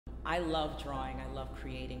I love drawing, I love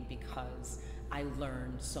creating because I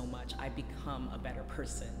learn so much. I become a better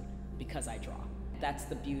person because I draw. That's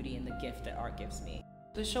the beauty and the gift that art gives me.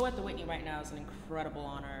 The show at the Whitney right now is an incredible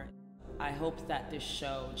honor. I hope that this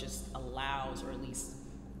show just allows, or at least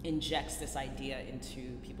injects this idea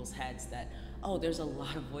into people's heads that, oh, there's a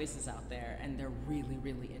lot of voices out there and they're really,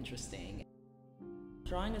 really interesting.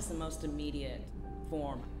 Drawing is the most immediate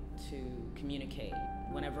form to communicate.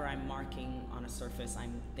 Whenever I'm marking on a surface,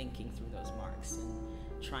 I'm thinking through those marks and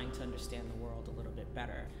trying to understand the world a little bit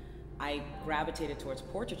better. I gravitated towards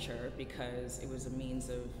portraiture because it was a means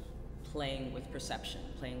of playing with perception,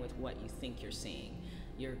 playing with what you think you're seeing.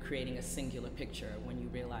 You're creating a singular picture when you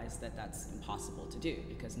realize that that's impossible to do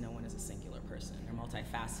because no one is a singular person. They're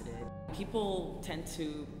multifaceted. People tend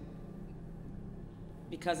to,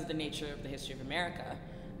 because of the nature of the history of America,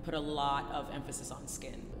 put a lot of emphasis on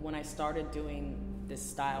skin. When I started doing this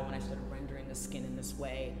style, when I started rendering the skin in this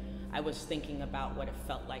way, I was thinking about what it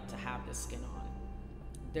felt like to have this skin on.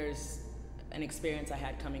 There's an experience I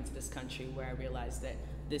had coming to this country where I realized that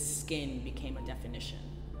this skin became a definition,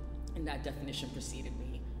 and that definition preceded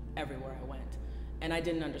me everywhere I went. And I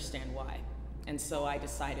didn't understand why. And so I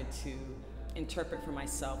decided to interpret for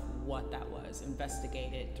myself what that was,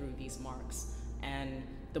 investigate it through these marks. And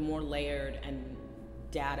the more layered and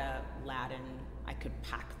data-laden I could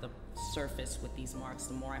pack the surface with these marks,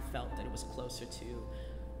 the more I felt that it was closer to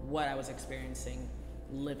what I was experiencing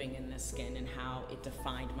living in this skin and how it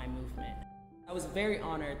defined my movement. I was very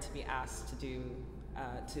honored to be asked to do,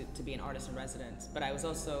 to be an artist in residence, but I was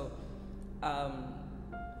also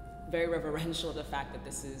very reverential of the fact that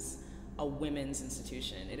this is a women's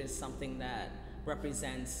institution. It is something that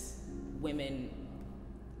represents women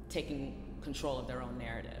taking control of their own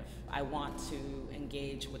narrative. I want to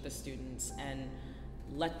engage with the students and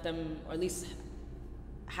let them, or at least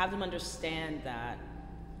have them understand that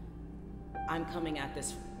I'm coming at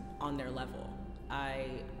this on their level.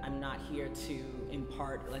 I'm not here to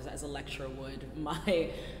impart, as a lecturer would, my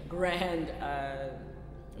grand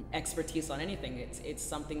expertise on anything. It's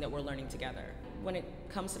something that we're learning together. When it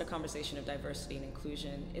comes to the conversation of diversity and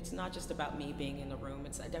inclusion, it's not just about me being in the room,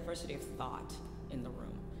 it's a diversity of thought in the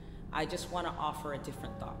room. I just want to offer a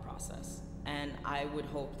different thought process. And I would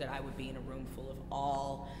hope that I would be in a room full of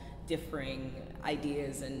all differing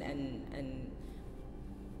ideas and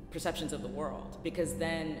perceptions of the world, because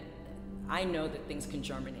then I know that things can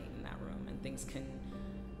germinate in that room and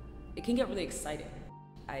it can get really exciting.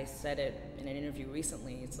 I said it in an interview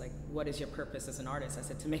recently, it's like, what is your purpose as an artist? I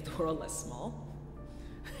said, to make the world less small.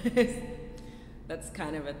 That's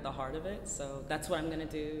kind of at the heart of it. So that's what I'm gonna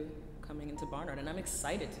do coming into Barnard, and I'm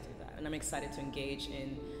excited to do that. And I'm excited to engage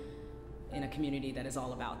in a community that is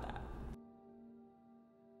all about that.